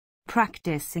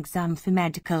Practice exam for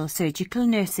medical surgical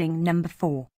nursing number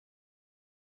 4.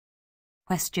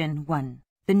 Question 1.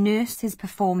 The nurse is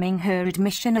performing her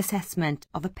admission assessment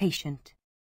of a patient.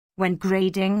 When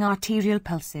grading arterial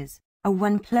pulses, a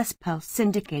 1+ pulse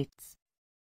indicates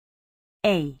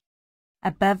A.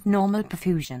 Above normal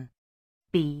perfusion.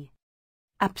 B.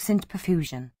 Absent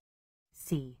perfusion.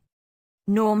 C.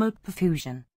 Normal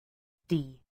perfusion.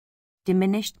 D.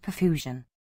 Diminished perfusion.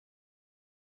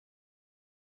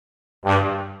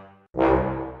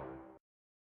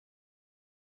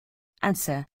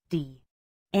 Answer D.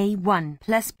 A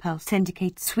 1+ pulse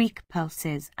indicates weak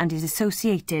pulses and is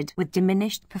associated with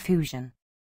diminished perfusion.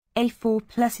 A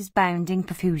 4+ is bounding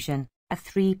perfusion, a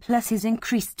 3+ is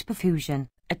increased perfusion,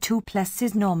 a 2+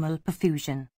 is normal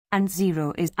perfusion, and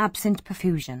 0 is absent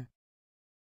perfusion.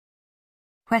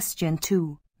 Question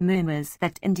 2. Murmurs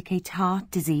that indicate heart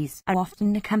disease are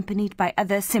often accompanied by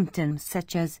other symptoms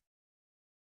such as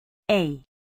A.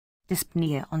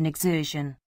 Dyspnea on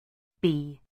exertion.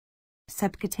 B.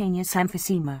 Subcutaneous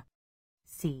emphysema.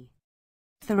 C.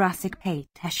 Thoracic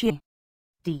petechiae.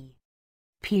 D.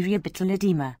 Periorbital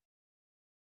edema.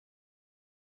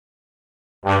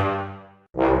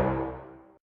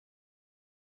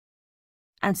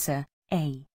 Answer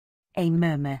A. A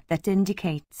murmur that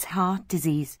indicates heart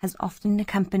disease has often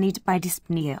accompanied by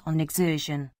dyspnea on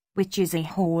exertion, which is a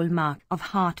hallmark of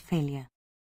heart failure.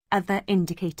 Other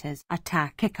indicators are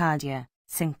tachycardia,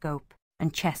 syncope,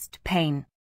 and chest pain.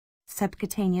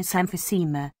 Subcutaneous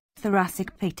emphysema,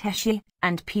 thoracic petechiae,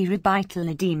 and periorbital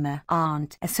edema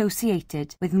aren't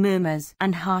associated with murmurs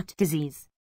and heart disease.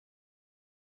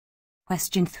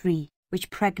 Question 3. Which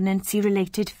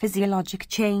pregnancy-related physiologic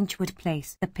change would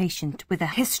place the patient with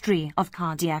a history of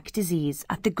cardiac disease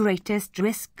at the greatest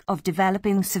risk of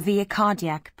developing severe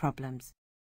cardiac problems?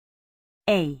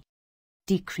 A.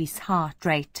 Decrease heart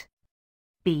rate.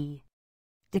 B.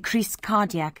 Decrease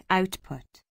cardiac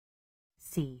output.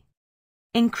 C.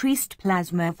 Increased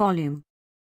plasma volume.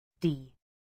 D.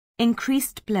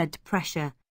 Increased blood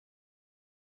pressure.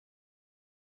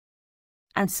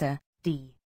 Answer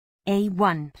D. A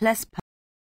 1+.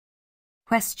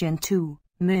 Question 2.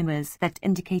 Murmurs that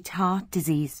indicate heart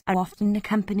disease are often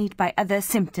accompanied by other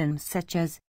symptoms such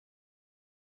as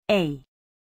A.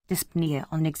 Dyspnea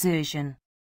on exertion.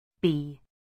 B.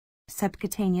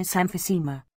 Subcutaneous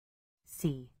emphysema.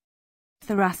 C.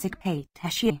 Thoracic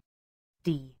petechiae.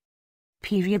 D.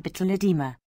 Periorbital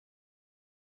edema.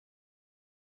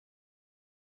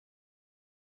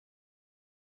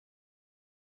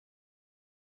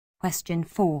 Question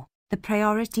 4. The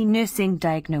priority nursing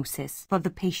diagnosis for the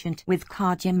patient with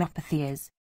cardiomyopathy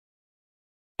is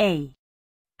A.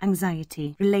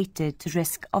 Anxiety related to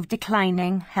risk of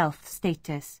declining health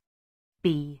status.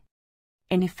 B.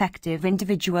 Ineffective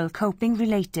individual coping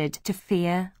related to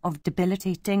fear of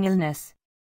debilitating illness.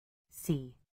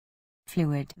 C.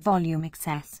 Fluid volume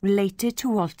excess related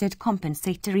to altered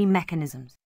compensatory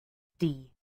mechanisms. D.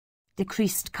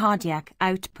 Decreased cardiac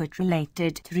output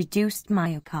related to reduced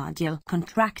myocardial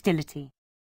contractility.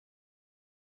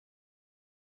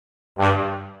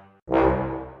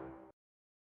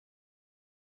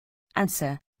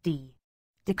 Answer D.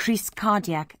 Decreased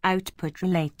cardiac output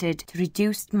related to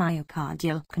reduced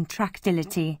myocardial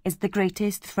contractility is the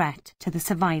greatest threat to the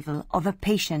survival of a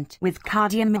patient with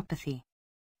cardiomyopathy.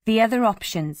 The other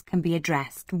options can be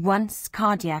addressed once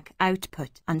cardiac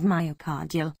output and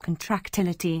myocardial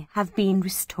contractility have been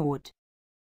restored.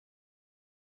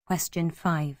 Question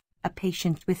 5. A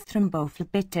patient with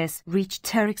thrombophlebitis reached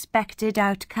her expected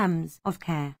outcomes of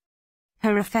care.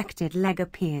 Her affected leg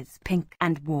appears pink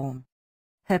and warm.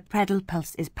 Her pedal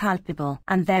pulse is palpable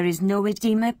and there is no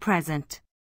edema present.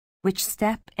 Which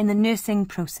step in the nursing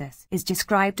process is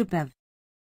described above?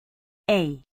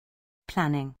 A.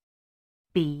 Planning.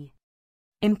 B.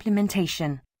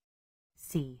 Implementation.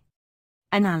 C.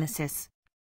 Analysis.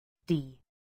 D.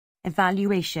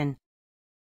 Evaluation.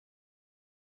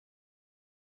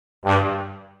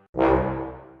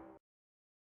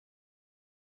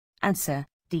 Answer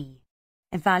D.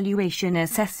 Evaluation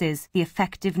assesses the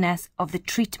effectiveness of the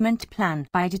treatment plan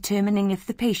by determining if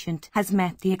the patient has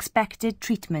met the expected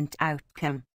treatment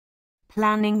outcome.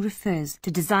 Planning refers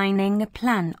to designing a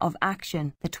plan of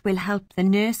action that will help the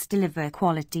nurse deliver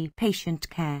quality patient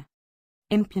care.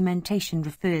 Implementation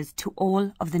refers to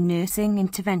all of the nursing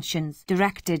interventions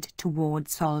directed toward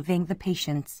solving the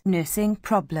patient's nursing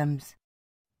problems.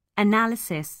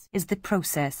 Analysis is the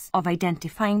process of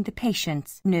identifying the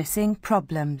patient's nursing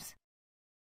problems.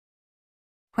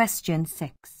 Question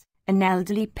 6. An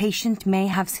elderly patient may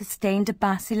have sustained a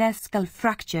basilar skull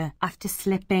fracture after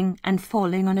slipping and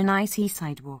falling on an icy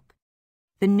sidewalk.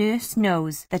 The nurse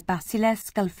knows that basilar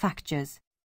skull fractures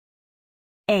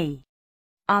A.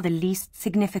 are the least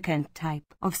significant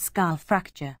type of skull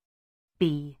fracture.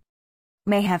 B.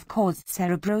 may have caused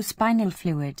cerebrospinal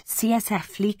fluid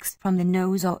 (CSF) leaks from the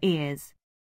nose or ears.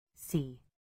 C.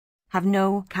 have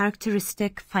no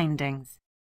characteristic findings.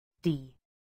 D.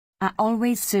 are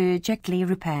always surgically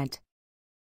repaired.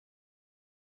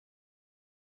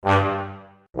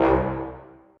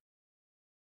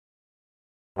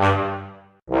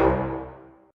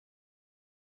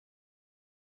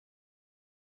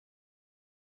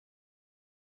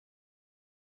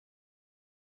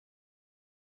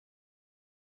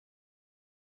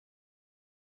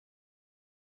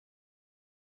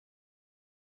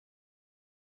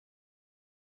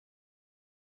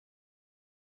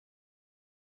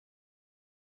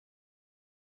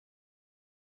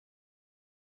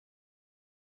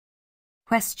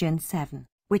 Question 7.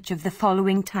 Which of the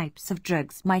following types of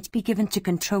drugs might be given to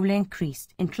control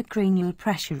increased intracranial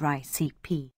pressure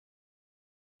ICP?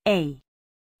 A.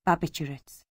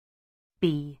 Barbiturates.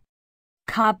 B.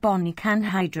 Carbonic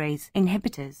anhydrase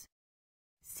inhibitors.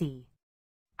 C.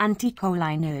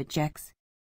 Anticholinergics.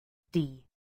 D.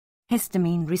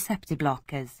 Histamine receptor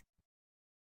blockers.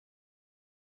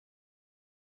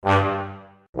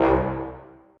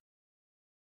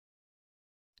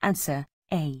 Answer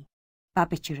A.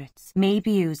 Barbiturates may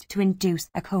be used to induce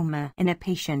a coma in a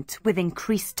patient with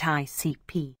increased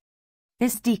ICP.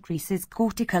 This decreases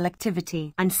cortical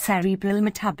activity and cerebral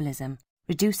metabolism,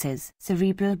 reduces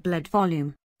cerebral blood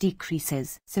volume,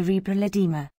 decreases cerebral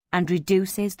edema, and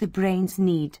reduces the brain's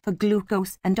need for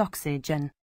glucose and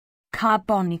oxygen.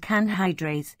 Carbonic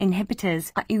anhydrase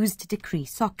inhibitors are used to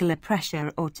decrease ocular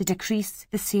pressure or to decrease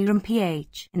the serum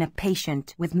pH in a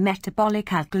patient with metabolic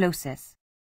alkalosis.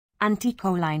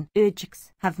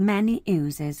 Anticholinergics have many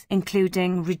uses,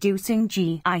 including reducing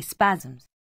GI spasms.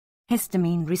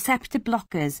 Histamine receptor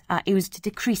blockers are used to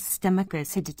decrease stomach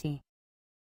acidity.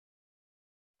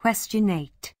 Question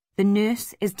 8. The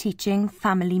nurse is teaching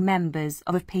family members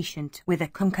of a patient with a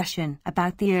concussion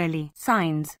about the early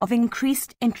signs of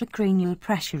increased intracranial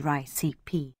pressure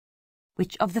ICP.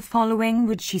 Which of the following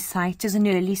would she cite as an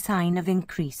early sign of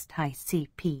increased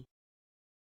ICP?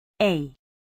 A.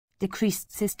 decreased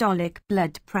systolic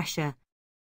blood pressure.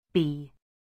 B.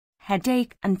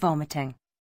 headache and vomiting.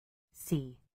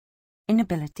 C.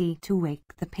 inability to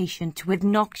wake the patient with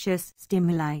noxious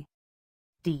stimuli.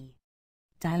 D.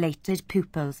 dilated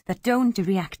pupils that don't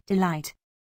react to light.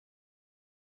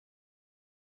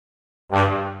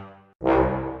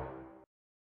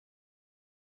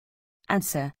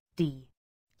 Answer D.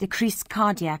 Decreased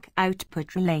cardiac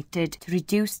output related to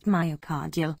reduced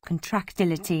myocardial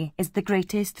contractility is the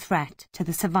greatest threat to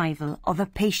the survival of a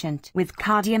patient with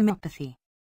cardiomyopathy.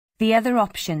 The other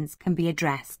options can be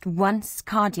addressed once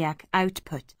cardiac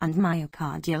output and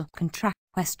myocardial contract.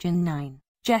 Question 9.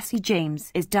 Jesse James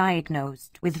is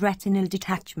diagnosed with retinal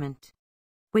detachment.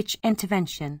 Which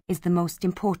intervention is the most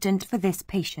important for this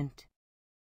patient?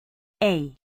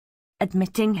 A.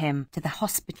 admitting him to the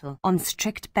hospital on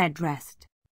strict bed rest.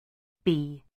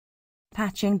 B.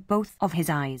 patching both of his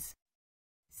eyes.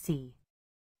 C.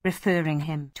 referring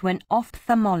him to an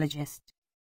ophthalmologist.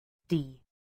 D.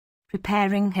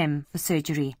 preparing him for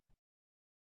surgery.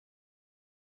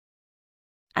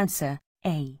 Answer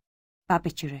A.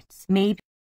 barbiturates may be.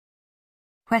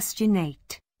 Question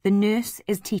 8. The nurse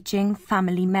is teaching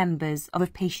family members of a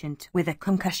patient with a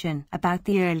concussion about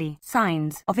the early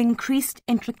signs of increased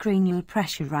intracranial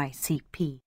pressure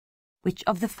ICP. Which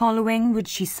of the following would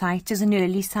she cite as an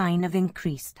early sign of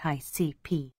increased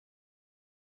ICP?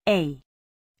 A.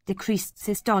 decreased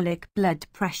systolic blood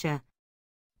pressure.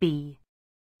 B.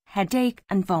 headache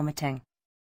and vomiting.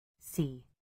 C.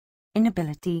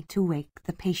 inability to wake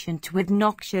the patient with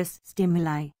noxious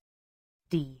stimuli.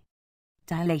 D.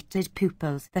 dilated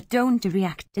pupils that don't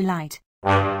react to light.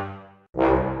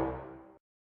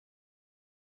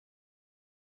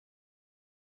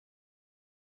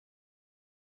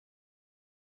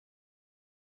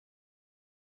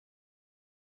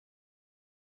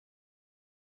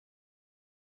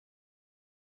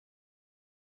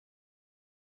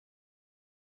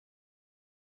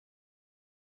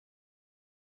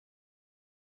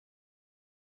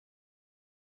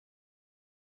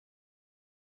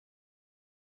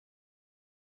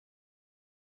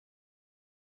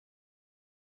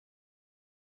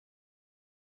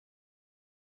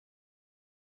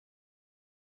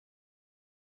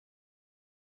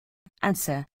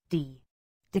 Answer D.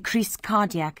 decreased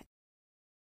cardiac.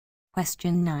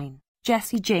 Question 9.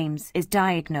 Jesse James is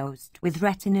diagnosed with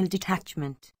retinal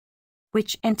detachment.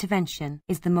 Which intervention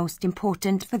is the most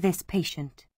important for this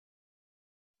patient?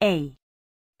 A.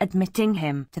 Admitting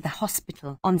him to the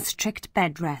hospital on strict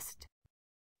bed rest.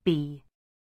 B.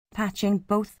 Patching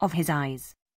both of his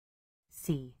eyes.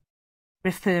 C.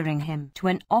 Referring him to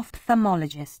an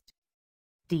ophthalmologist.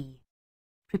 D.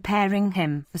 Preparing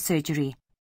him for surgery.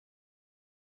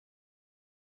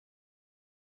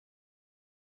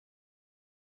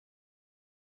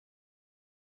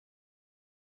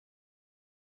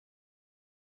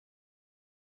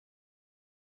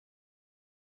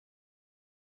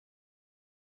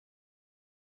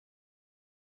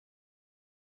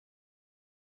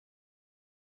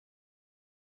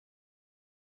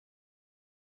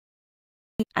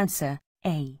 Answer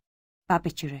A.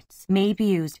 Barbiturates may be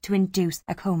used to induce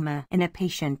a coma in a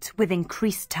patient with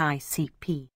increased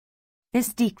ICP.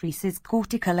 This decreases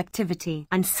cortical activity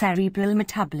and cerebral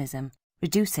metabolism,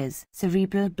 reduces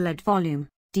cerebral blood volume,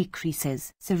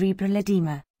 decreases cerebral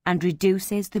edema, and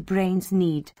reduces the brain's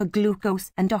need for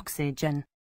glucose and oxygen.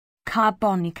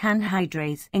 Carbonic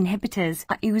anhydrase inhibitors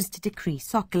are used to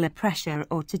decrease ocular pressure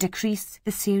or to decrease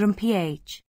the serum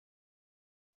pH.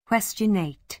 Question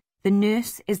 8. The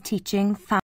nurse is teaching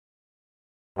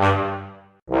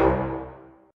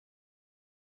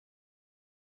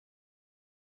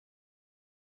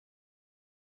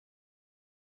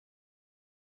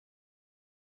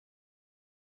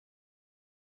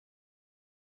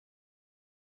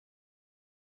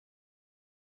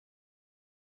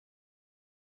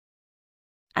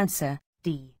Answer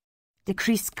D.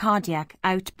 Decreased cardiac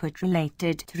output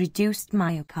related to reduced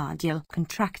myocardial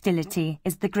contractility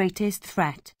is the greatest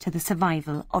threat to the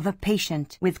survival of a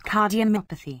patient with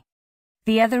cardiomyopathy.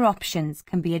 The other options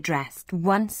can be addressed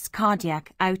once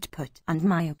cardiac output and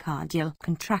myocardial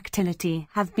contractility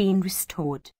have been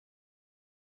restored.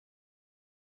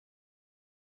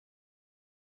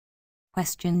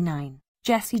 Question 9.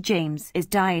 Jesse James is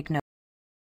diagnosed.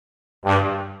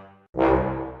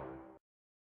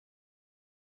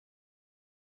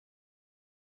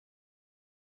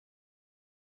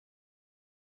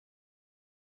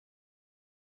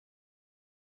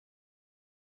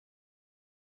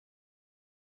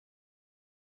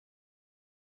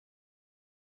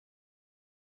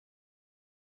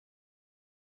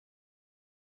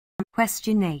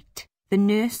 Question 8. The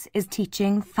nurse is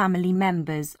teaching family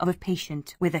members of a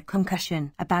patient with a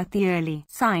concussion about the early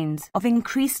signs of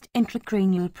increased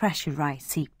intracranial pressure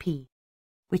ICP.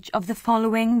 Which of the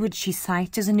following would she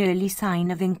cite as an early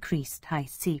sign of increased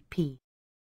ICP?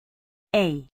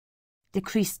 A.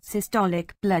 Decreased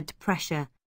systolic blood pressure.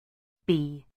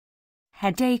 B.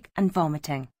 Headache and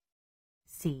vomiting.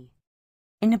 C.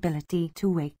 Inability to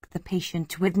wake the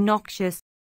patient with noxious.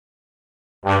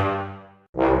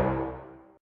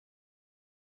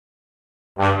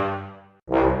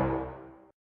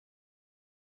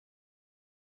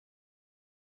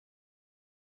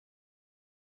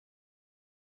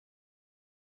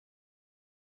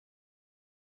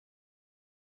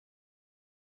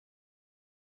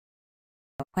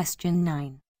 Question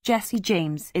 9. Jesse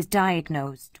James is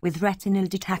diagnosed with retinal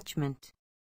detachment.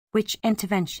 Which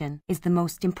intervention is the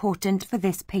most important for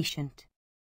this patient?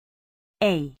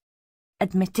 A.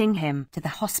 Admitting him to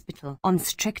the hospital on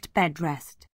strict bed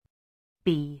rest.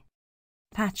 B.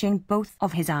 Patching both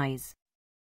of his eyes.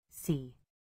 C.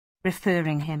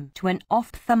 Referring him to an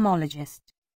ophthalmologist.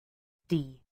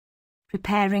 D.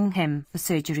 Preparing him for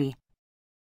surgery.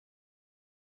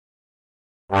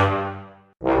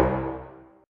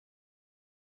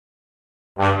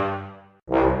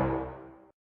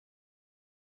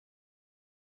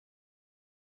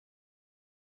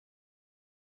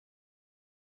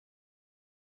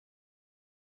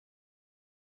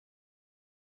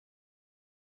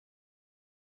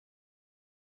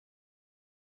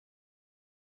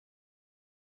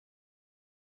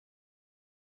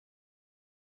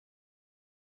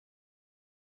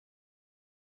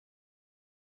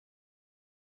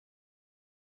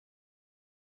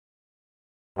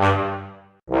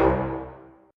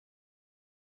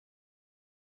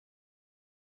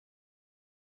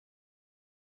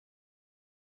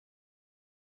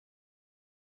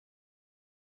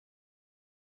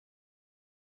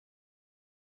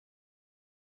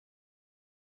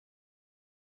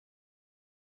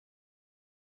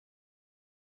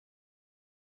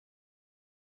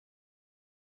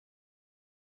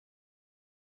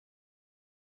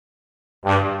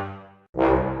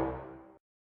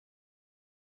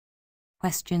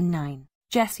 Question 9.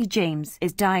 Jesse James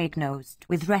is diagnosed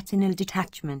with retinal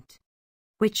detachment.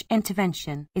 Which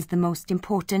intervention is the most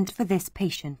important for this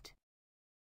patient?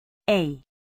 A.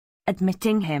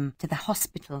 Admitting him to the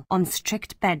hospital on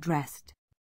strict bed rest.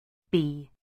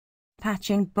 B.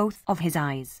 Patching both of his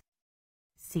eyes.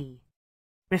 C.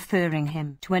 referring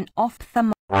him to an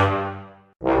ophthalmologist.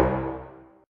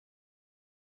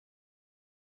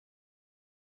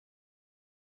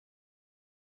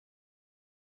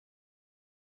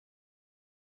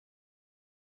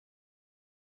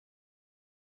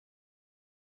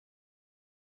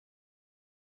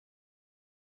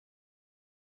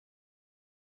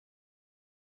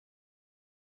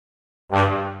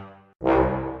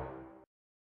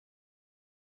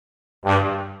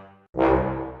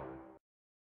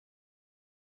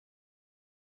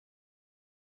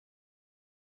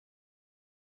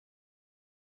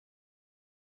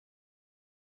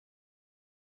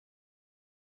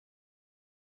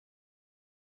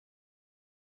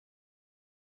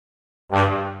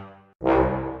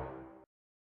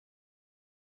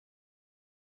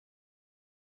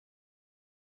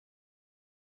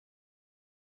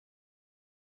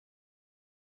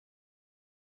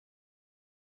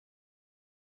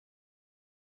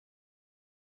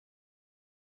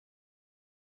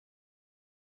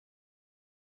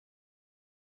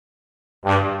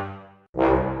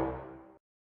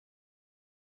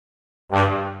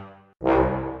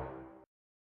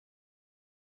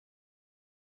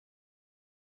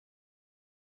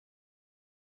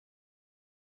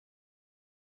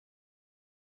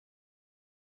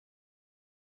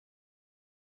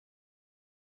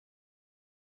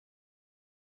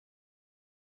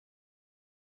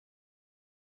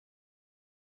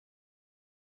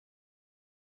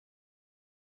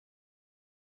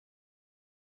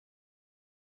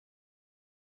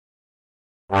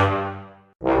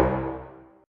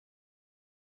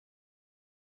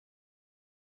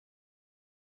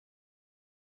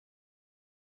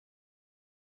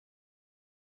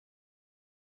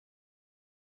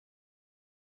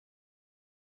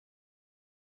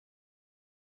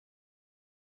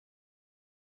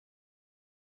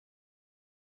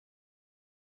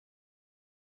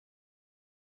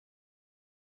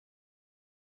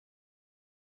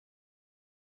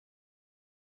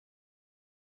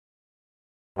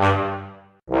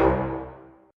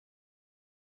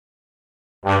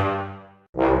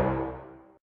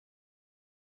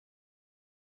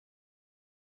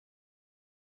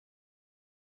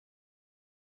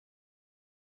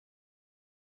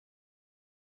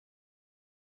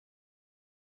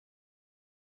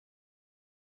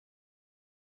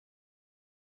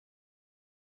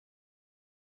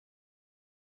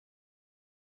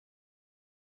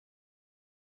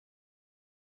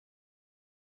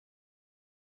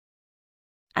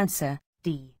 Answer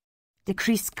D.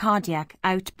 Decreased cardiac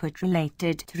output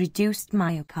related to reduced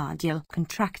myocardial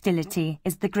contractility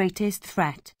is the greatest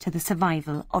threat to the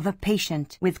survival of a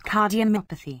patient with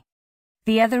cardiomyopathy.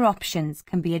 The other options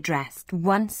can be addressed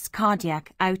once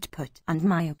cardiac output and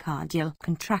myocardial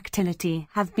contractility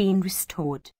have been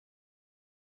restored.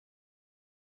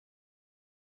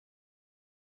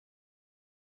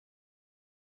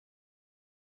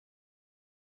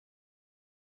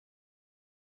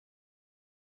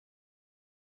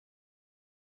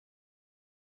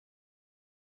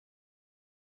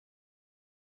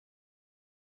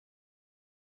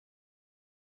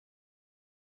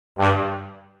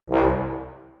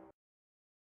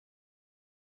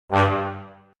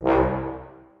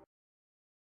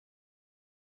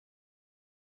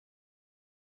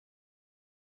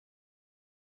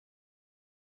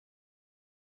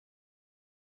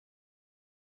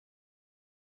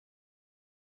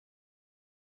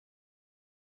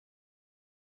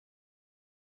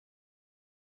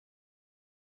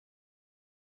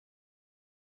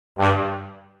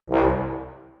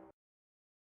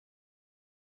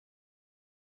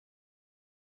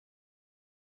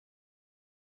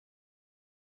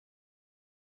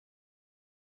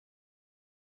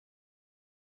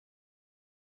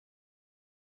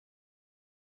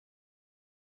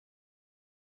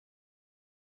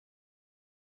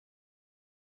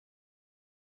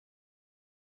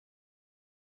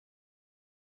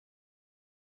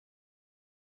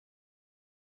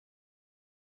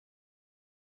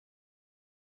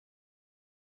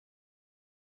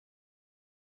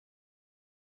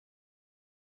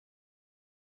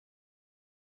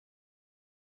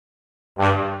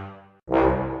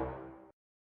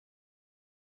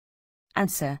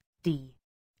 Answer D.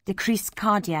 Decreased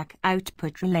cardiac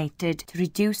output related to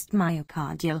reduced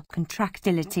myocardial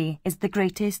contractility is the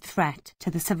greatest threat to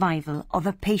the survival of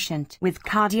a patient with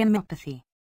cardiomyopathy.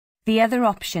 The other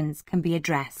options can be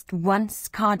addressed once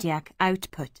cardiac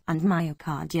output and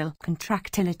myocardial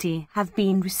contractility have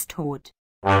been restored.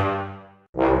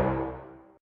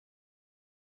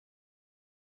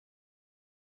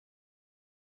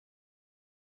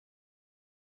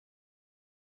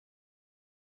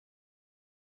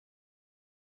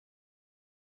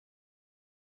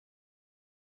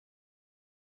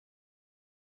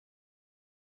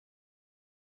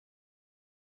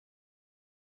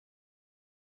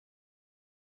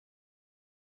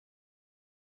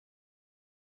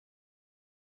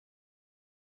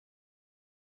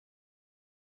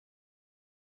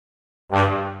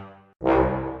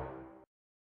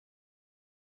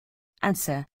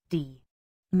 Answer D.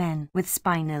 Men with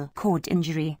spinal cord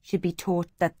injury should be taught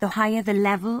that the higher the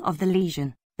level of the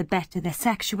lesion, the better their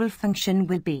sexual function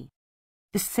will be.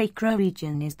 The sacral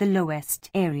region is the lowest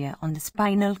area on the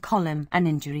spinal column, and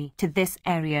injury to this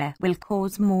area will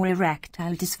cause more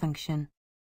erectile dysfunction.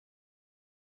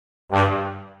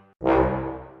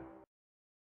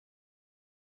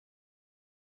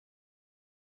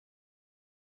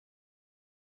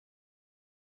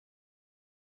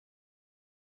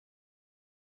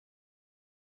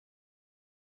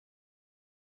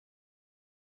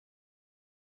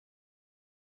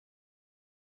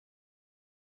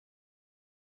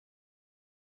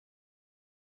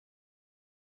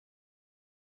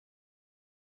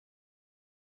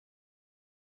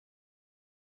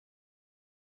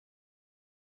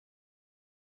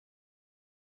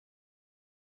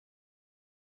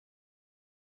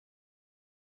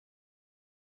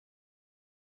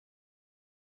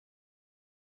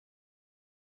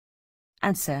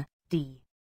 Answer D.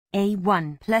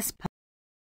 A1 plus p.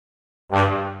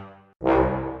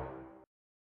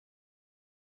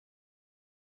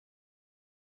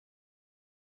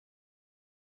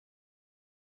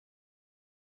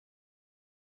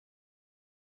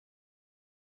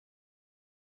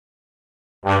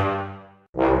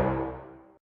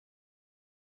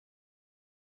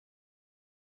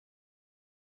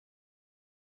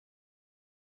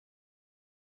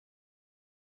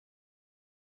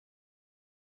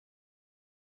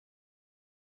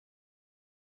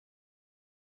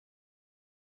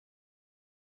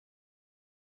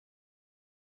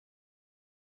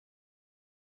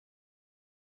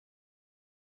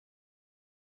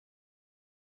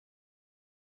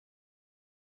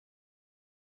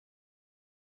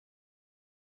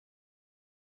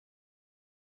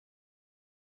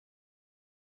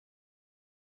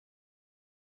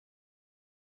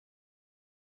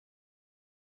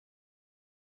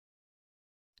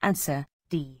 Answer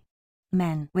D.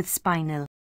 Men with spinal.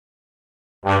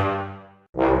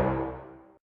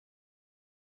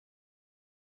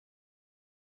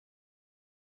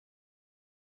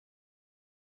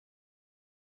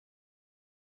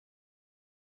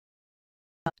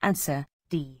 Answer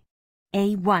D.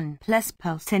 A1 plus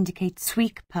pulse indicates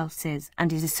weak pulses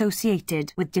and is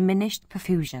associated with diminished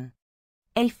perfusion.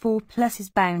 A4 plus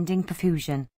is bounding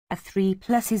perfusion, a 3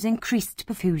 plus is increased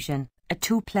perfusion, a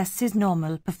 2 plus is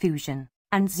normal perfusion,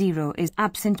 and 0 is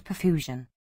absent perfusion.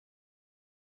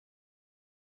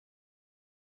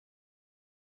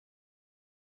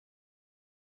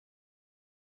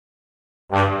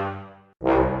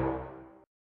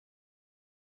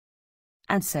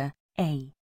 Answer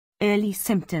A. Early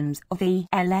symptoms of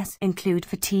ALS include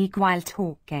fatigue while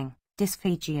talking,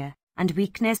 dysphagia, and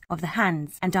weakness of the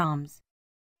hands and arms.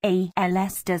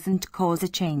 ALS doesn't cause a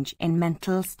change in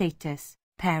mental status,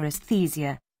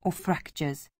 paresthesia, or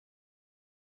fractures.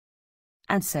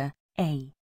 Answer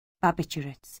A.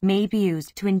 Barbiturates may be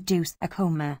used to induce a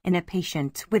coma in a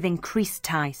patient with increased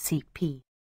ICP.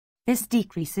 This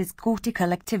decreases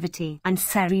cortical activity and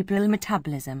cerebral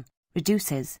metabolism,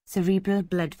 reduces cerebral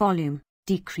blood volume,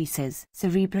 decreases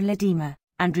cerebral edema,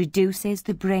 and reduces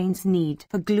the brain's need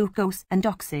for glucose and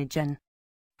oxygen.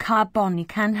 Carbonic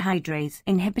anhydrase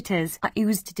inhibitors are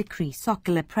used to decrease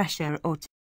ocular pressure or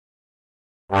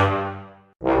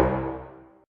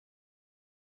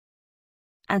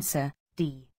Answer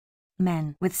D.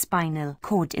 Men with spinal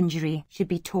cord injury should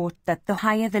be taught that the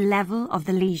higher the level of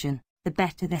the lesion, the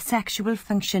better their sexual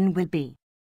function will be.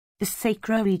 The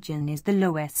sacral region is the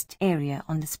lowest area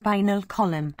on the spinal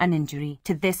column, and injury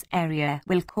to this area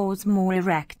will cause more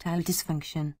erectile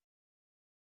dysfunction.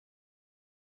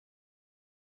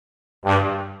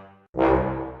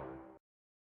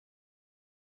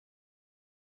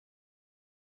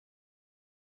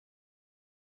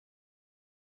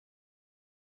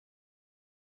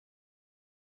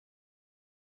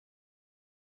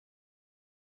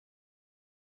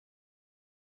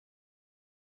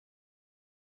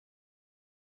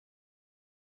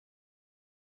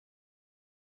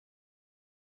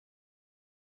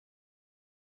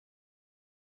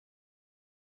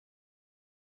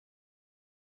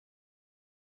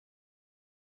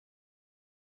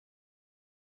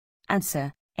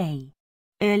 Answer A.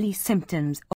 Early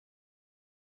symptoms of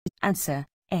Answer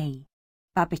A.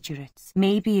 Barbiturates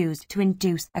may be used to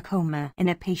induce a coma in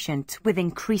a patient with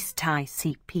increased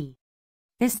ICP.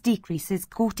 This decreases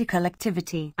cortical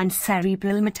activity and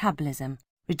cerebral metabolism,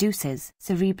 reduces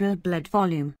cerebral blood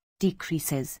volume,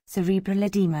 decreases cerebral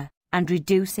edema, and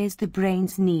reduces the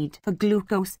brain's need for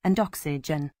glucose and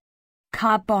oxygen.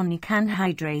 Carbonic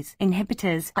anhydrase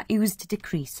inhibitors are used to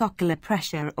decrease ocular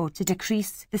pressure or to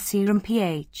decrease the serum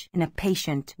pH in a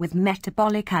patient with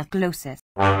metabolic alkalosis.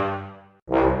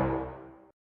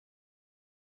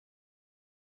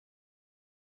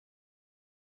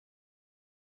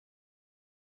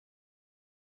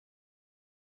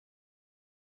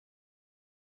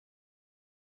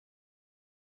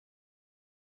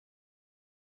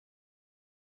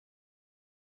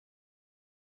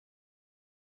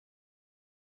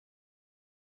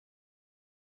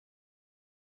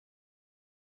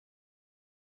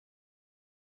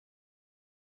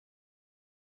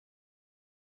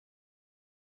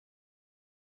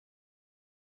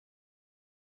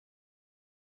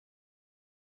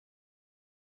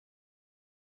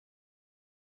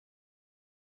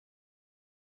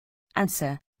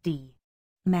 Answer D.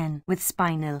 Men with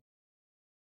spinal.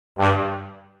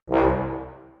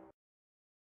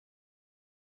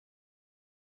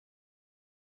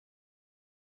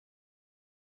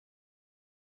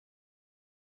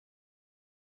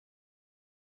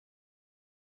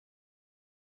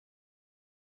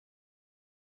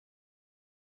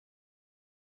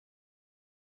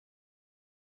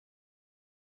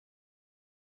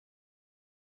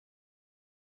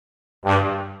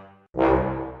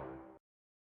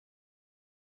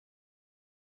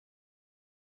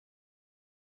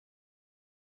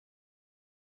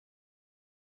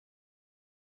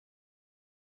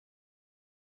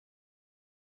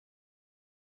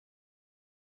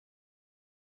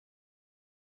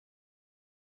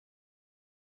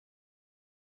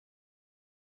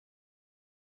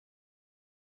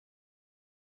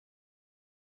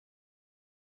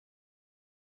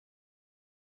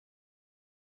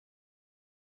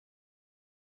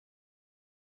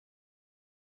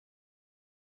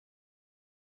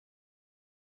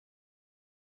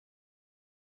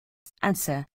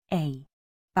 Answer A.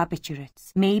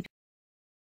 Barbiturates may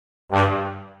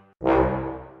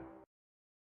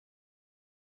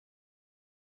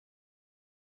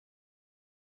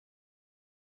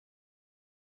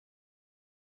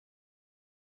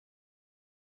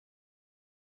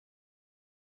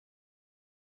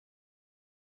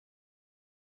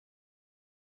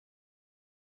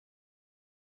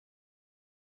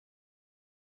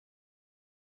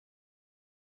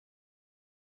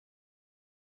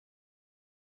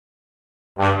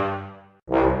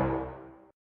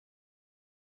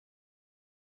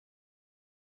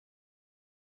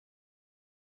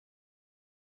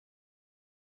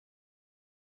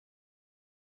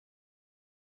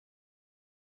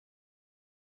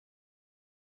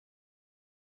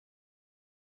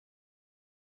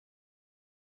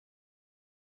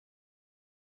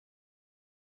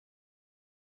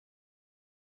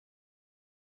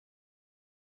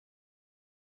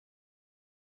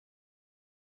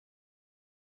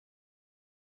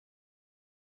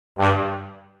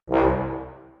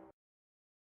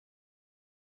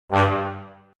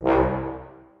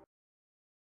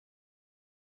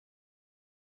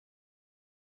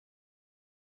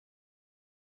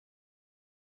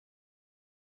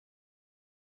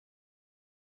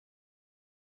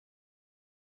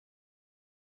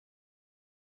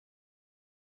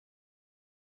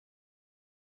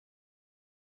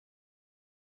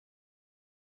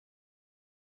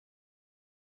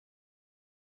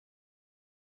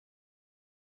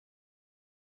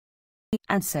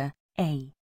Answer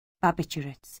A.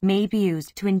 Barbiturates may be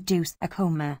used to induce a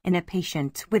coma in a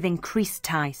patient with increased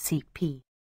ICP.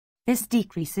 This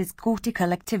decreases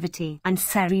cortical activity and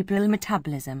cerebral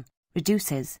metabolism,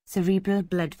 reduces cerebral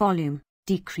blood volume,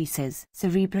 decreases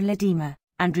cerebral edema,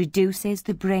 and reduces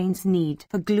the brain's need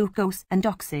for glucose and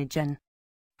oxygen.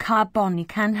 Carbonic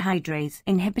anhydrase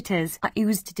inhibitors are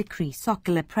used to decrease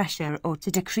ocular pressure or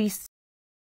to decrease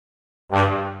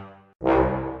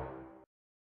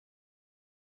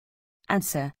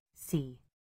Answer C.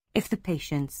 If the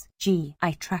patient's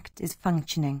GI tract is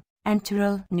functioning,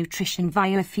 enteral nutrition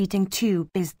via a feeding tube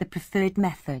is the preferred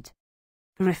method.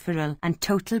 Peripheral and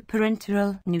total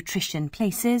parenteral nutrition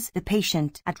places the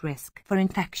patient at risk for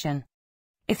infection.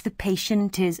 If the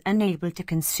patient is unable to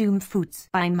consume foods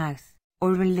by mouth,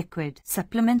 oral liquid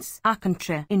supplements are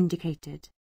contraindicated.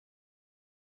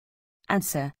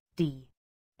 Answer D.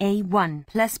 A1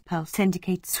 plus pulse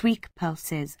indicates weak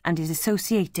pulses and is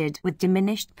associated with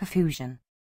diminished perfusion.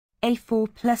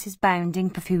 A4 plus is bounding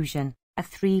perfusion, a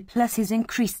 3 plus is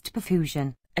increased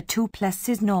perfusion, a 2 plus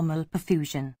is normal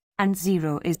perfusion, and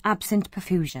 0 is absent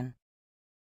perfusion.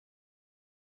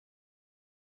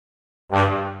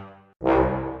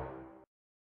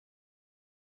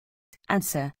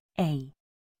 Answer A.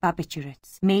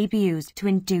 Barbiturates may be used to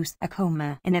induce a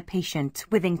coma in a patient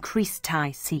with increased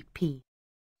ICP.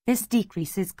 This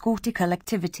decreases cortical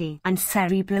activity and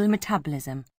cerebral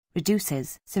metabolism,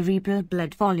 reduces cerebral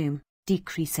blood volume,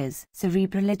 decreases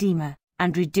cerebral edema,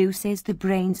 and reduces the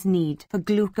brain's need for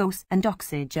glucose and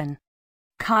oxygen.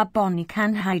 Carbonic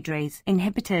anhydrase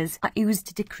inhibitors are used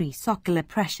to decrease ocular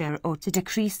pressure or to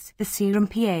decrease the serum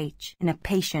pH in a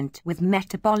patient with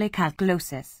metabolic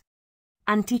alkalosis.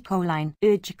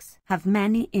 Anticholinergics have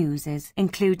many uses,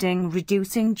 including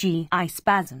reducing GI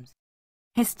spasms.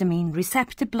 Histamine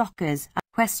receptor blockers.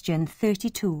 Question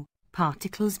 32.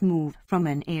 Particles move from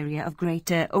an area of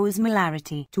greater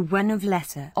osmolarity to one of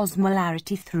lesser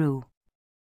osmolarity through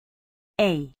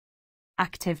A.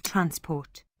 Active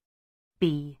transport,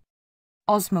 B.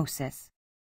 Osmosis,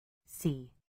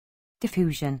 C.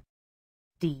 Diffusion,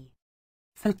 D.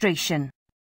 Filtration.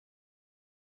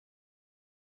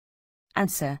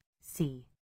 Answer C.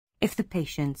 If the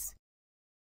patient's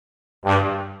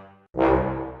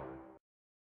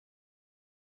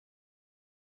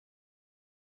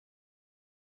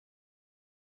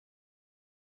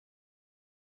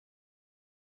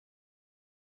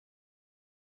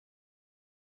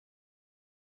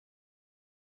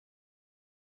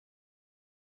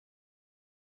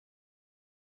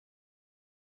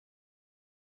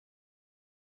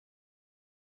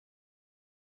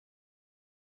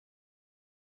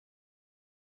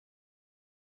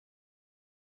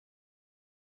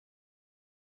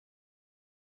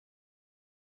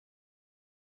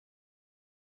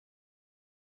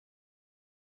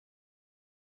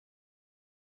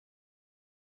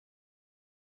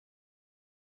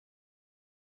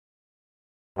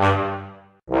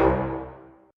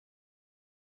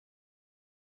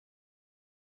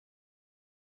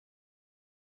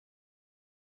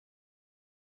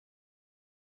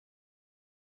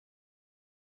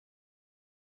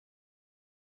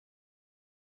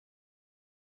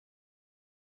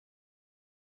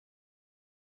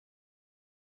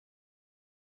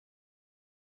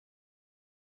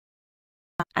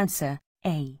Answer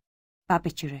A.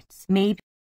 Barbiturates may be.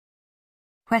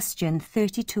 Question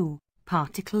 32.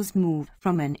 Particles move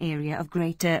from an area of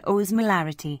greater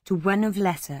osmolarity to one of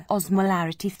lesser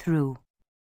osmolarity through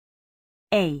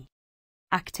A.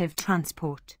 Active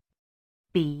transport,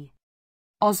 B.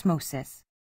 Osmosis,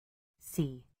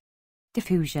 C.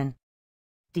 Diffusion,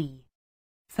 D.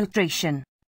 Filtration.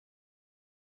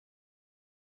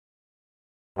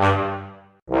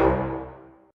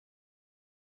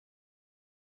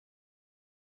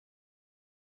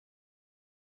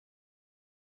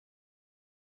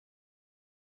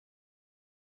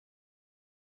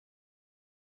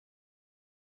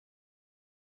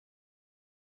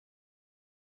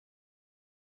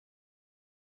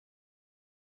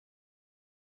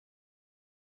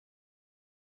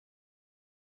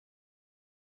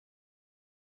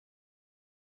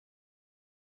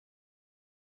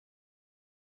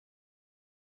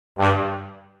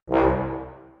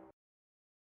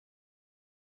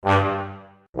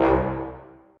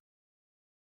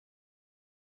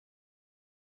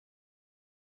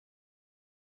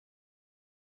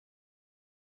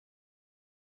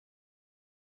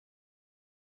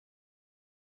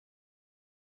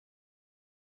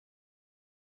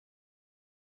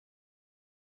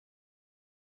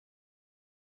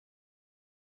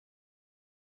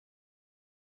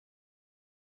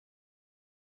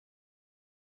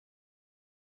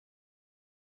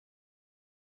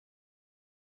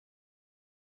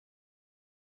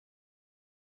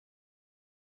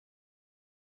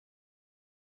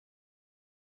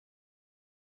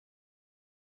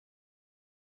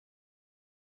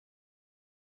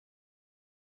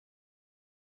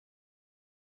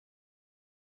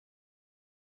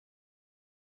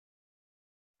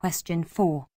 Question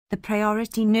 4. The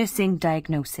priority nursing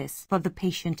diagnosis for the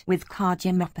patient with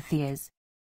cardiomyopathy is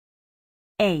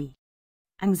A.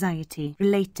 Anxiety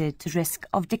related to risk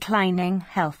of declining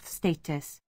health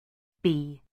status,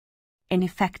 B.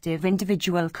 Ineffective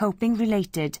individual coping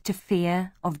related to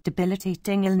fear of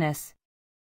debilitating illness,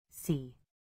 C.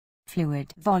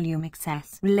 Fluid volume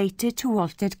excess related to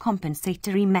altered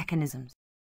compensatory mechanisms.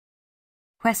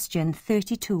 Question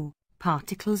 32.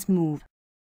 Particles move.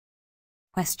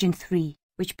 Question 3.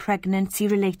 Which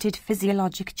pregnancy-related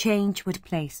physiologic change would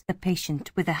place the patient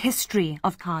with a history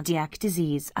of cardiac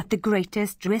disease at the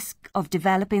greatest risk of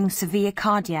developing severe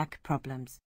cardiac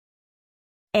problems?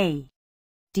 A.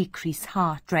 Decrease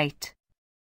heart rate,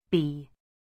 B.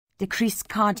 Decrease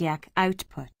cardiac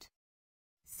output,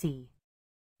 C.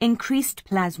 Increased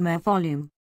plasma volume,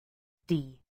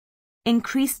 D.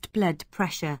 Increased blood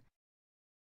pressure.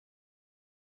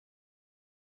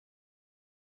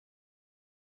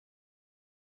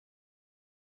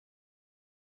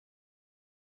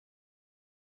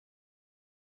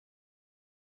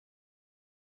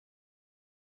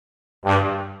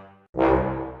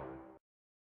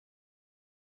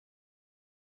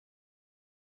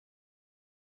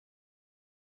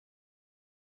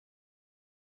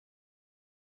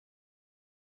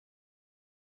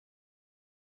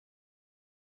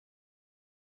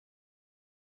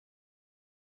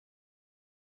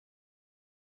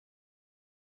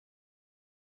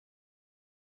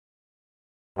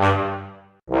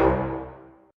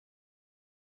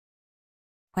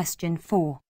 Question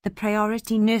 4. The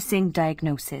priority nursing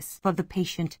diagnosis for the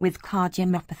patient with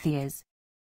cardiomyopathy is: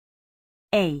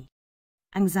 A.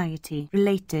 Anxiety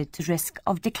related to risk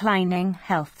of declining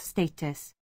health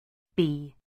status.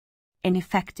 B.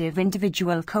 Ineffective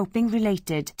individual coping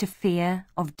related to fear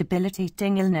of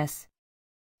debilitating illness.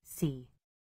 C.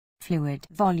 Fluid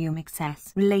volume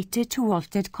excess related to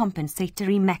altered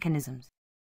compensatory mechanisms.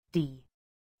 D.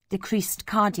 Decreased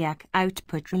cardiac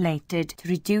output related to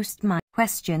reduced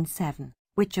Question 7.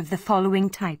 Which of the following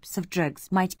types of drugs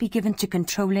might be given to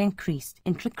control increased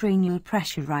intracranial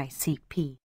pressure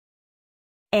ICP?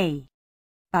 A.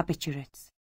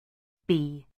 Barbiturates.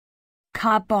 B.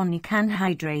 Carbonic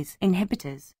anhydrase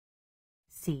inhibitors.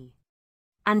 C.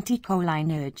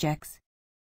 Anticholinergics.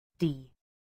 D.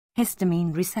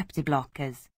 Histamine receptor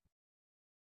blockers.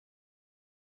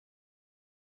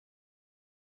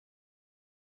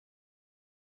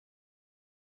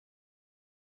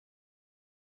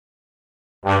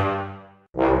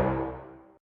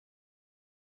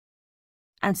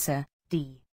 Answer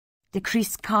D.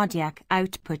 Decreased cardiac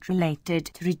output related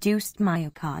to reduced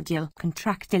myocardial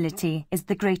contractility is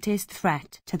the greatest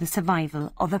threat to the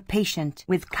survival of a patient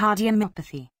with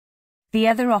cardiomyopathy. The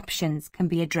other options can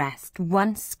be addressed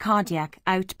once cardiac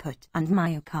output and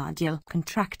myocardial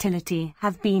contractility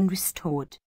have been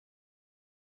restored.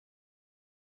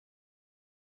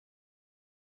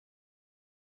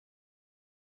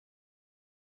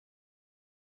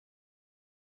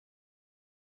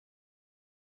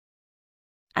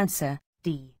 Answer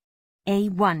D.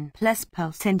 A1 plus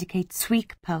pulse indicates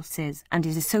weak pulses and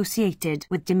is associated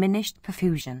with diminished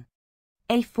perfusion.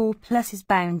 A4 plus is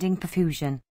bounding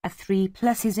perfusion, a 3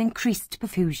 plus is increased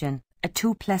perfusion, a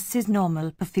 2 plus is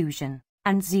normal perfusion,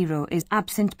 and 0 is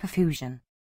absent perfusion.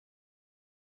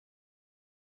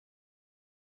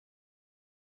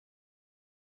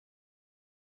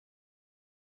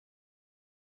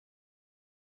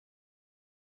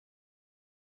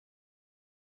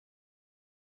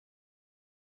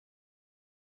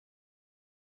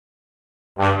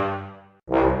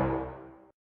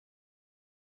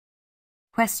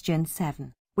 Question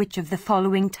 7. Which of the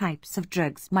following types of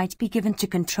drugs might be given to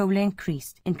control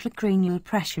increased intracranial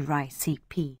pressure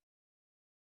ICP?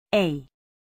 A.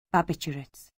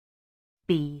 Barbiturates.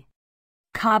 B.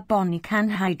 Carbonic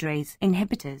anhydrase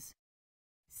inhibitors.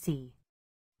 C.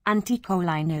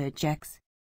 Anticholinergics.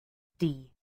 D.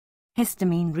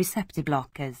 Histamine receptor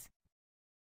blockers.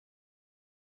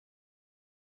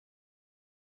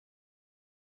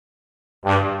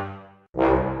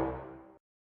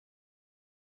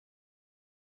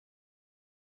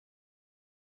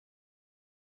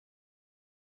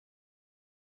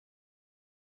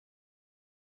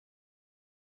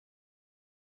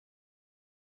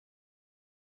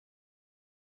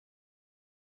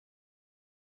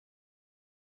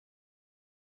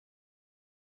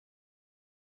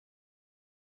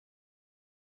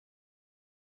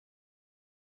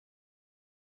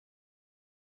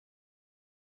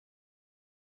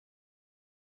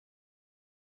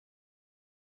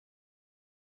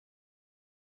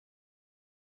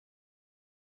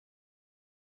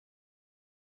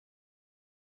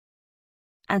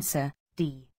 Answer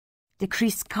D.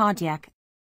 Decreased cardiac.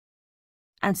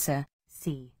 Answer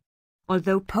C.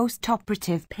 Although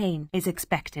post-operative pain is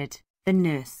expected, the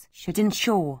nurse should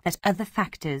ensure that other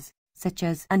factors, such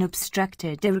as an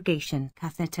obstructed irrigation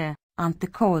catheter, aren't the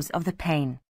cause of the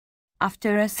pain.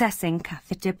 After assessing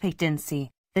catheter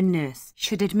patency, the nurse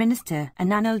should administer an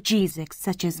analgesic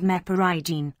such as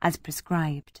meperidine as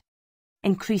prescribed.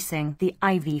 Increasing the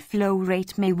IV flow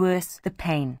rate may worsen the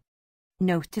pain.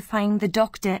 Notifying the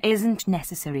doctor isn't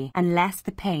necessary unless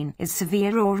the pain is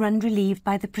severe or unrelieved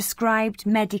by the prescribed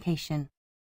medication.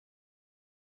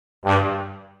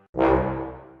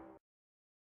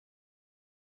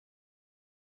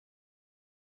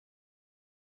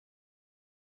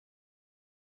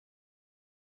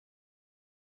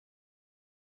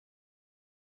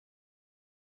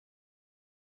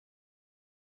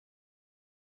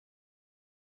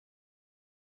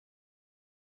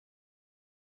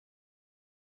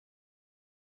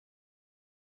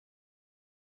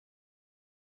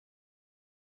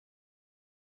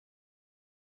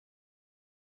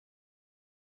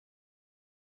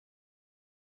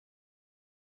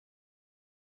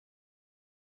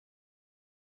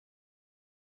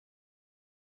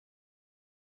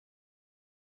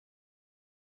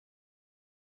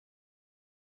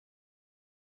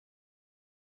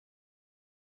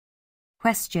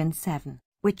 Question 7.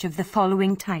 Which of the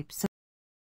following types of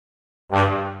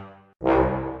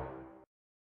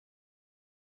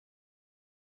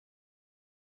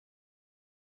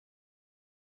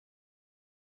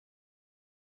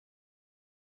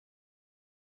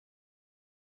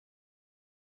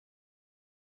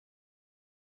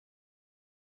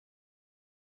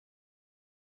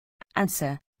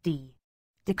Answer D.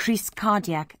 Decreased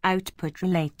cardiac output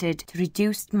related to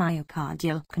reduced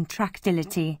myocardial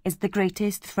contractility is the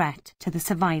greatest threat to the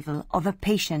survival of a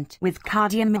patient with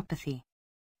cardiomyopathy.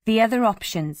 The other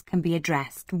options can be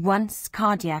addressed once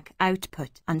cardiac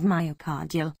output and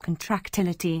myocardial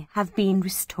contractility have been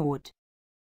restored.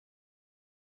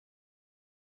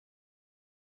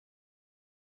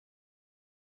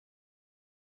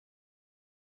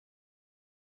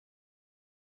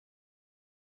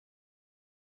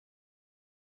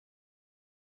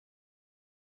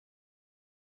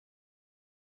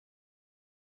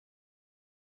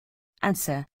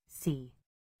 Answer C.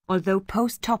 Although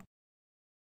post-op.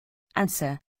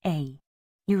 Answer A.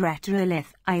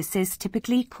 Urethrolythiasis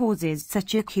typically causes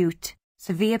such acute,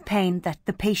 severe pain that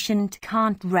the patient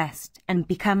can't rest and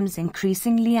becomes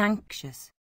increasingly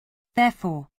anxious.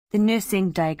 Therefore, the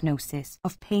nursing diagnosis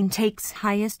of pain takes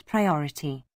highest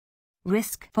priority.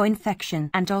 Risk for infection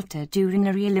and altered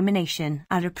urinary elimination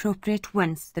are appropriate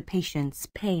once the patient's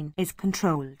pain is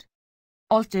controlled.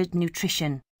 Altered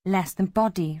nutrition, less than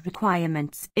body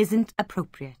requirements, isn't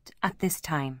appropriate at this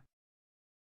time.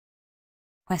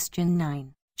 Question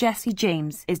 9. Jesse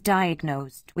James is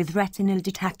diagnosed with retinal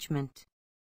detachment.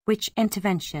 Which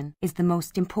intervention is the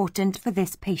most important for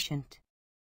this patient?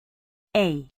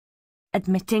 A.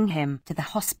 Admitting him to the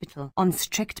hospital on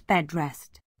strict bed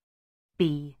rest.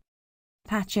 B.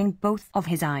 Patching both of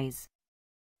his eyes.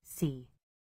 C.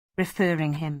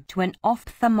 Referring him to an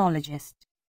ophthalmologist.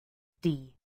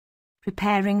 D.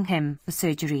 Preparing him for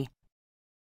surgery.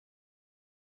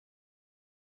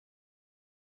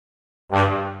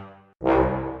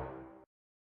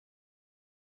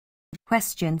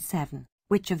 Question 7.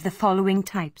 Which of the following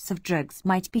types of drugs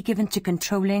might be given to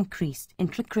control increased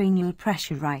intracranial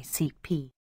pressure ICP?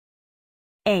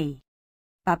 A.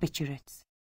 Barbiturates.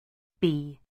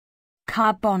 B.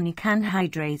 Carbonic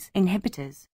anhydrase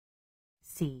inhibitors.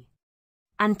 C.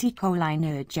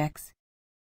 Anticholinergics.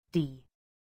 D.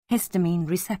 Histamine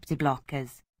receptor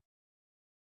blockers.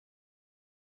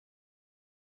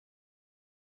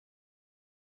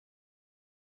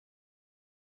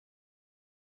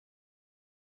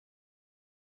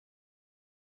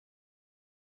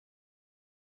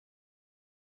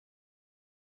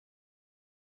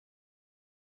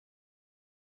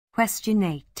 Question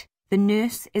 8. The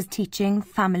nurse is teaching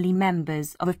family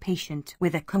members of a patient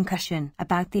with a concussion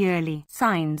about the early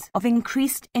signs of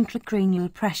increased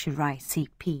intracranial pressure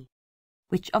ICP.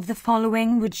 Which of the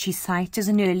following would she cite as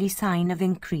an early sign of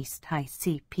increased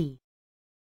ICP?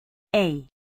 A.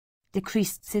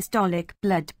 Decreased systolic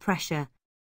blood pressure.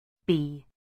 B.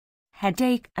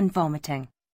 Headache and vomiting.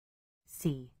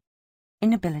 C.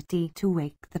 Inability to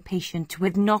wake the patient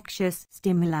with noxious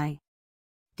stimuli.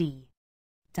 D.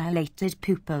 Dilated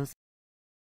pupils.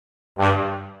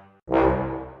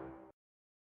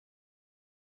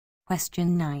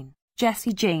 Question 9.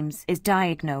 Jesse James is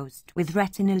diagnosed with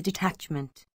retinal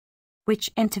detachment. Which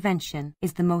intervention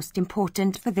is the most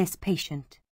important for this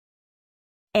patient?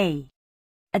 A.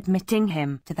 Admitting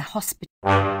him to the hospital.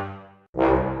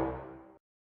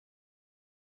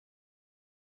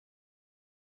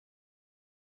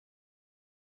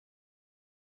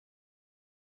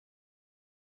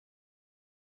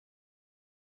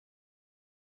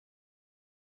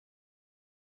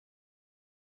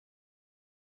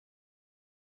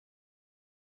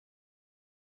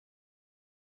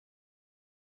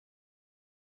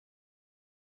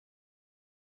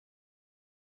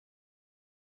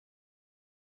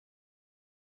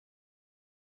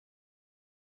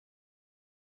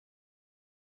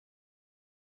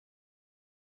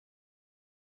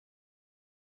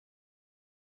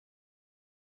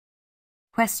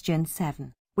 Question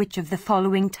 7. Which of the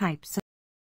following types of...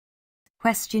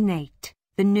 Question 8.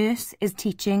 The nurse is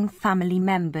teaching family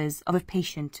members of a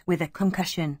patient with a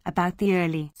concussion about the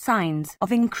early signs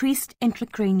of increased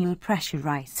intracranial pressure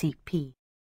ICP.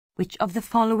 Which of the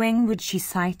following would she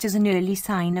cite as an early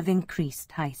sign of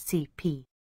increased ICP?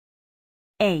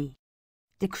 A.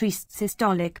 Decreased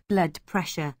systolic blood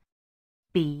pressure.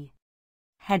 B.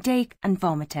 Headache and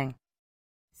vomiting.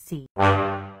 C.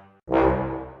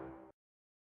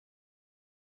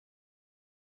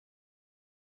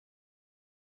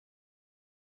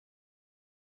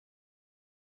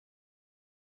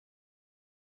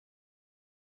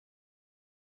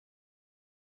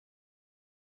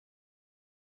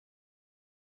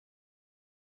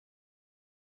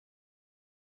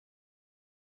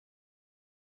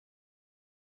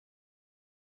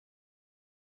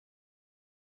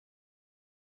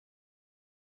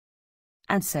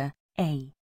 Answer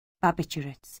A.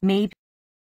 Barbiturates may be.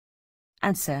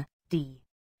 Answer D.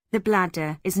 The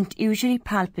bladder isn't usually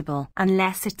palpable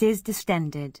unless it is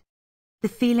distended. The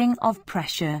feeling of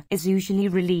pressure is usually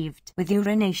relieved with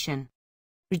urination.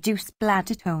 Reduced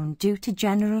bladder tone due to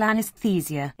general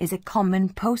anesthesia is a common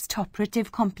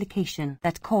post-operative complication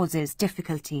that causes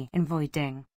difficulty in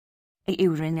voiding. A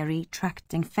urinary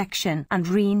tract infection and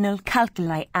renal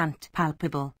calculi aren't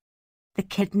palpable. The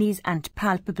kidneys aren't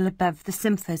palpable above the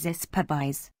symphysis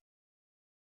pubis.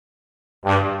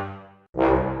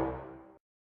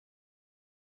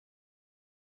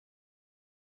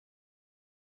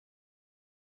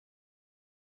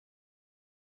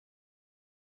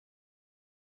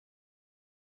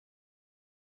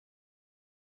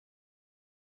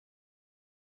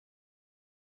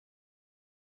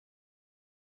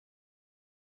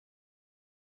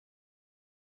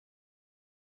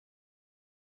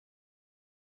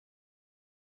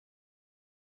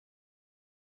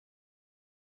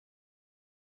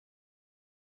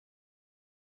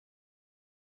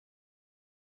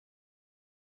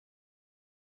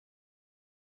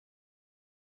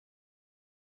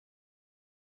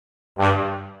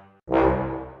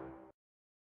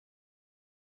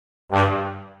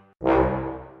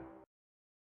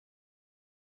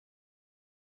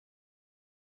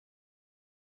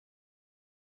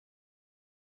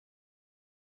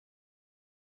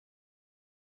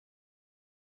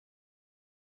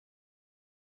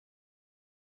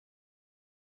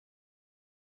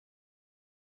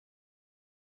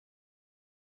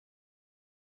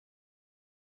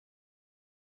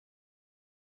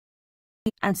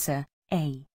 Answer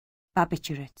A.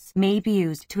 Barbiturates may be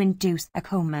used to induce a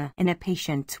coma in a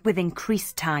patient with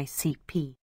increased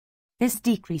ICP. This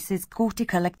decreases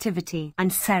cortical activity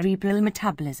and cerebral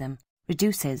metabolism,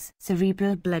 reduces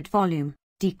cerebral blood volume,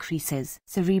 decreases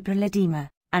cerebral edema,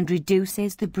 and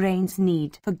reduces the brain's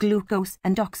need for glucose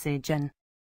and oxygen.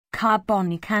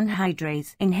 Carbonic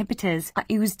anhydrase inhibitors are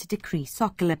used to decrease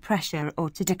ocular pressure or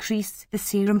to decrease the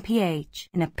serum pH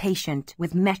in a patient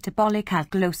with metabolic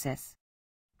alkalosis.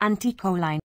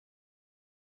 Anticholine.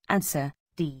 Answer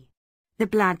D. The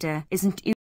bladder isn't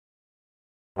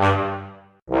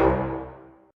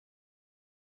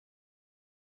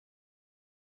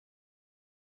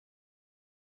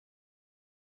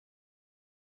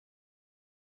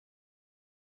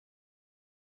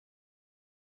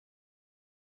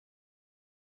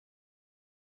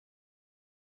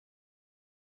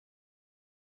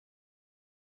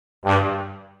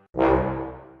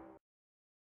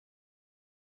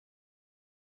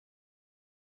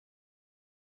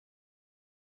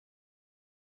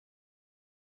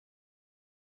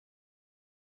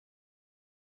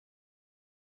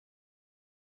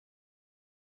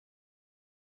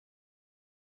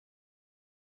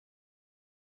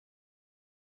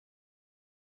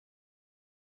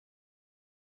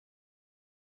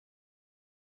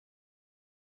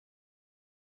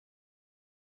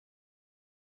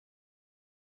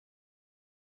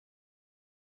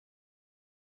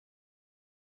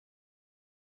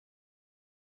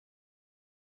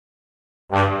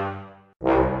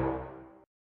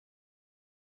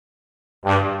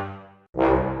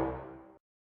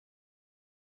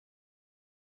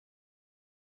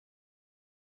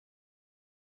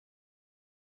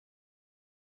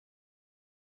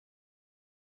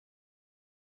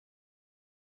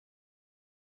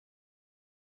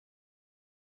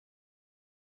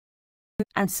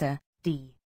Answer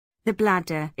D. The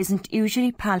bladder isn't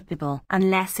usually palpable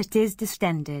unless it is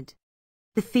distended.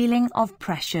 The feeling of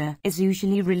pressure is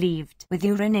usually relieved with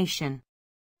urination.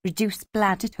 Reduced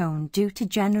bladder tone due to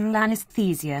general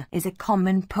anesthesia is a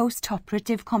common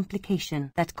post-operative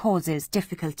complication that causes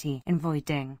difficulty in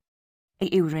voiding. A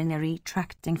urinary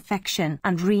tract infection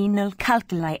and renal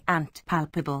calculi aren't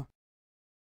palpable.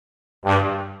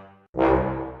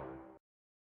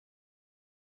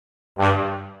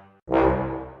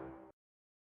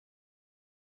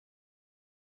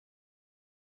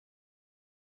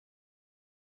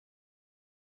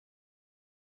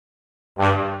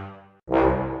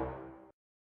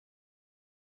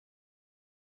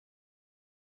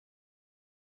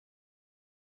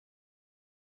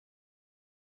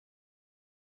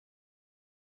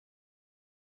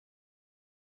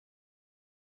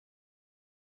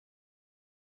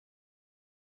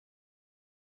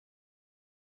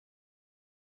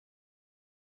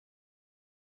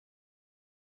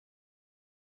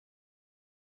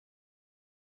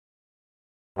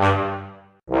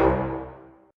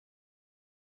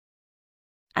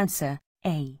 Answer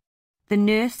A. The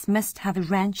nurse must have a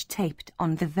wrench taped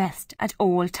on the vest at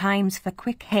all times for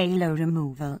quick halo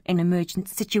removal in emergent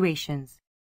situations.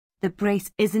 The brace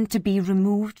isn't to be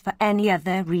removed for any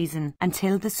other reason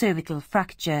until the cervical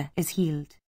fracture is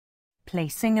healed.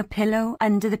 Placing a pillow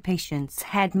under the patient's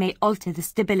head may alter the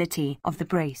stability of the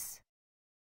brace.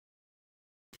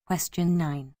 Question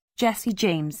 9. Jessie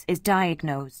James is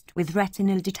diagnosed with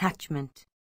retinal detachment.